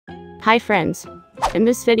Hi friends. In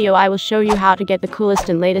this video I will show you how to get the coolest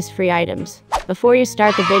and latest free items. Before you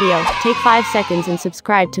start the video, take 5 seconds and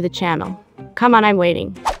subscribe to the channel. Come on, I'm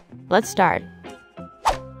waiting. Let's start.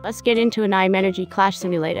 Let's get into an IM Energy Clash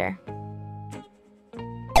Simulator.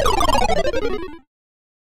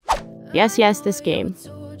 Yes, this game.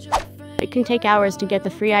 It can take hours to get the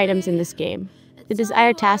free items in this game. The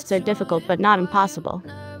desired tasks are difficult but not impossible.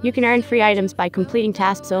 You can earn free items by completing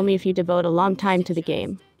tasks only if you devote a long time to the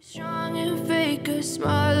game.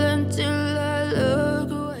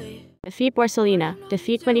 Defeat Borsalina,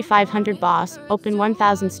 defeat 2500 boss, open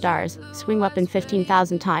 1000 stars, swing weapon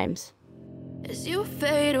 15,000 times. As you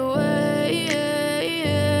fade away,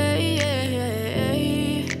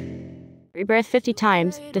 Rebirth 50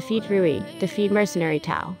 times, defeat Rui, defeat Mercenary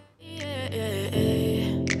Tau.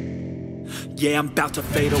 Yeah, I'm about to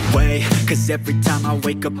fade away, cause every time I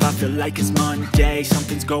wake up I feel like it's Monday.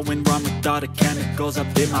 Something's going wrong with all the chemicals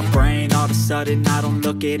up in my brain. All of a sudden I don't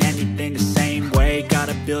look at anything the same way.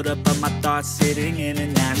 Gotta build up of my thoughts sitting in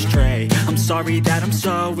an ashtray. I'm sorry that I'm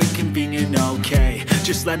so inconvenient, okay.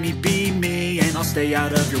 Just let me be me and I'll stay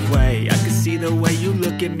out of your way. I can see the way you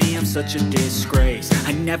look at me, I'm such a disgrace.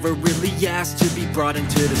 I never really asked to be brought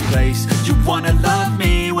into this place. You wanna love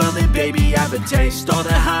me? Well then baby I have a taste. All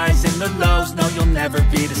the highs and the lows, no, you'll never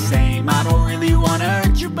be the same. I don't really wanna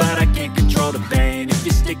hurt you, but I can't control the pain. If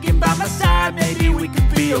you're sticking by my side, maybe we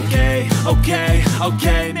could be okay.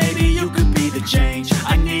 Okay, maybe you could be the change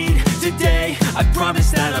I need today. I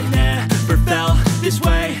promise that I've never felt this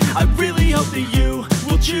way. I really hope that you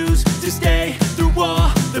will choose to stay through all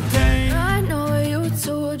the pain. I know you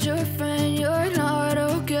told your friend you're not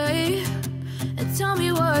okay, and tell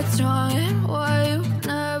me what's wrong and why you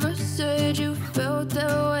never said you felt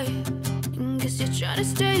that way. Guess you're trying to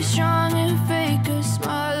stay strong and fake a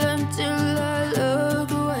smile until I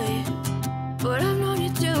look away. But I've known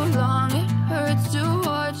you too long, it hurts to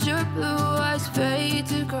watch your blue eyes fade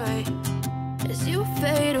to gray as you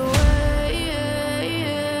fade away.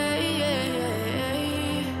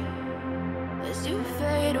 As you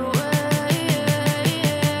fade away.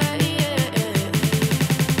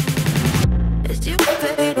 As you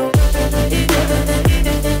fade away.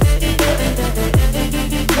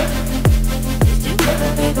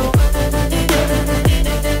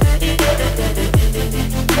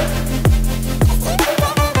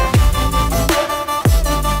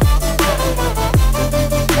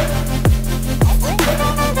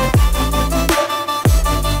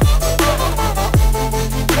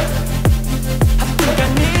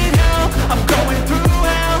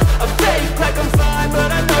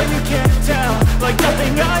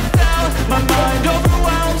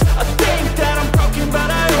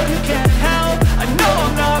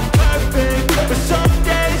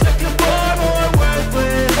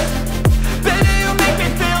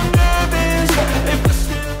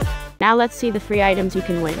 Now let's see the free items you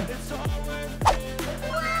can win.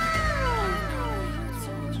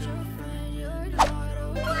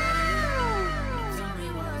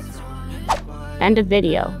 End of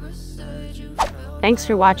video. Thanks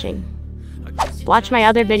for watching. Watch my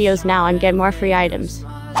other videos now and get more free items.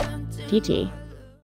 TT.